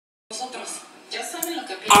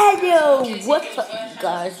Hello, what's up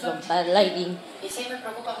guys, some bad lighting.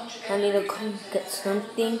 I need to come get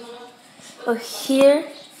something here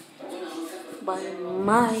by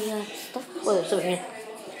my stuff. Oh, it's over here.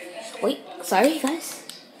 Wait, sorry guys.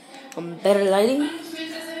 Better lighting.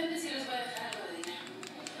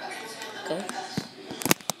 Okay.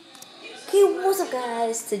 Okay, what's up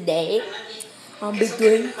guys? Today I'll be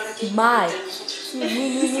doing my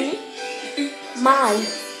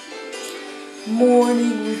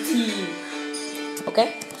morning routine.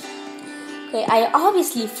 Okay, I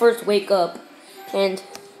obviously first wake up, and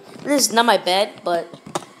this is not my bed, but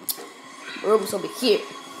the room's over here.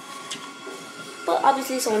 But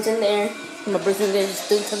obviously someone's in there, and my brother's in there just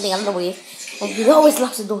doing something, I don't know what he is, and he always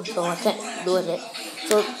locks the door, so I can't do it.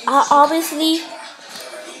 So I obviously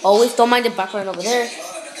always don't mind the background over there.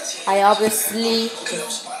 I obviously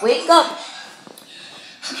just wake up.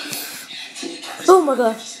 Oh my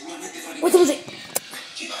god. What time is it?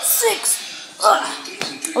 6. I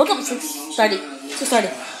woke up at 6:30. 6:30.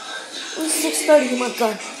 It was 6:30. Oh my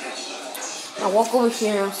god. I walk over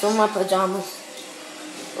here. I'm still in my pajamas.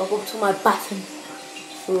 Walk over to my bathroom.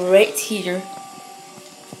 Right here.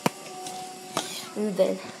 And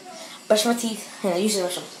then brush my teeth. And I use the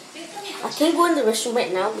restroom. I can't go in the restroom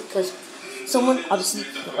right now because someone obviously,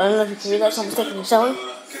 I don't know if you can hear that, someone's taking a shower.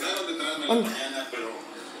 And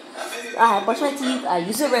I brush my teeth, I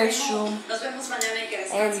use the restroom,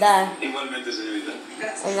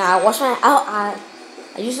 and I wash my, I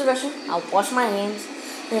use the restroom, I wash my hands,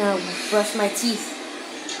 and I brush my teeth,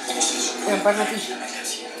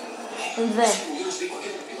 and then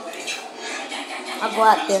I go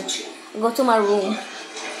out there, I go to my room,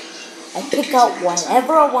 I pick out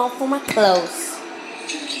whatever I want for my clothes.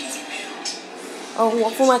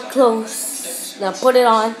 Then I put it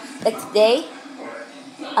on. Like today,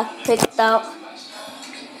 I picked out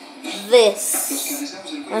this.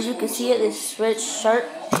 As you can see it, this red shirt.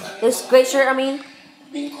 This gray shirt, I mean.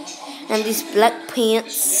 And these black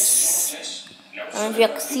pants. I don't know if you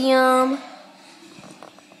can see them.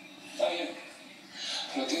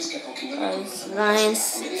 It's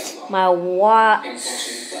nice. My watch.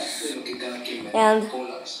 And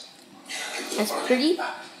it's pretty.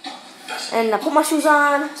 And I put my shoes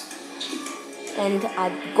on. And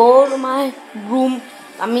I go to my room.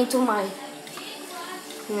 To my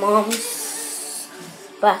mom's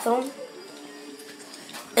bathroom.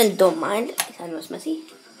 And don't mind, I know it's messy.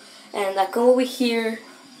 And I come over here.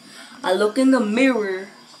 I look in the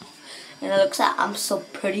mirror. And it looks like I'm so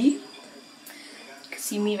pretty. You can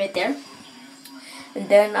see me right there. And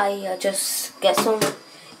then I just get some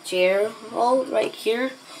gel right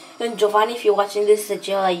here. And Giovanni, if you're watching this, is the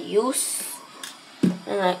gel I use.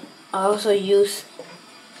 And I also use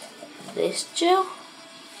this gel.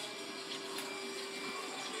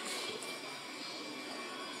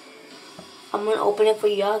 I'm gonna open it for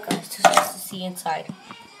y'all guys to see inside.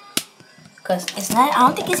 Cause it's not, I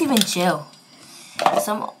don't think it's even gel. It's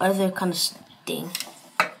some other kind of thing.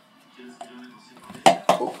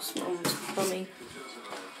 Oops, mom's coming.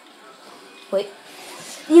 Wait.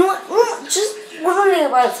 You know what? Just we're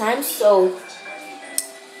running out of time, so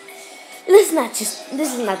let's not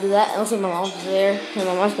do that. Also, my mom's there, and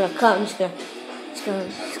my mom's gonna come. She's gonna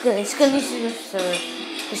need to use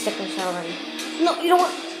the second shower. No, you know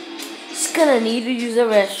what? She's gonna need to use the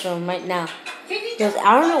restroom right now. Because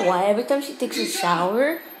I don't know why every time she takes a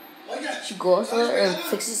shower, she goes there and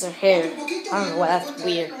fixes her hair. I don't know why, that's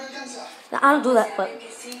weird. Now, I don't do that, but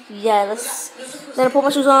yeah, then I put my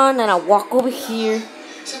shoes on and I walk over here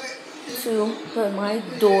to my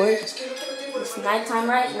door. It's nighttime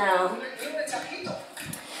right now.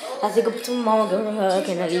 I think up to my mom, go to her,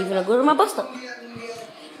 and I leave and I go to my bus stop.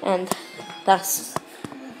 And that's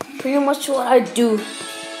pretty much what I do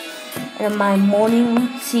in my morning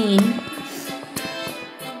routine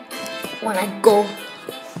when I go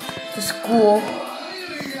to school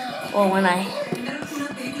or when I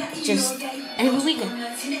just every weekend.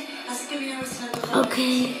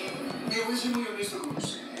 Okay.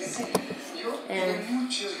 And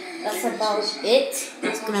that's about it.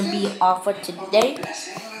 That's gonna be all for today.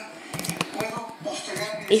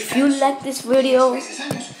 If you like this video,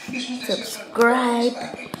 subscribe.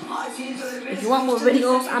 If you want more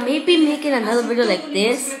videos, I may be making another video like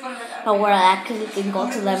this, where I actually can go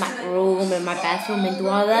to like my room and my bathroom and do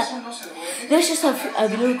all that. There's just a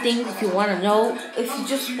little thing if you want to know. If you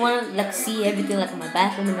just want to see everything like in my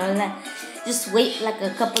bathroom and all that, just wait like a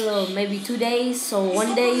couple of maybe 2 days or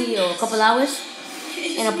 1 day or a couple hours,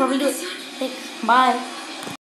 and I'll probably do it. Thanks. Bye.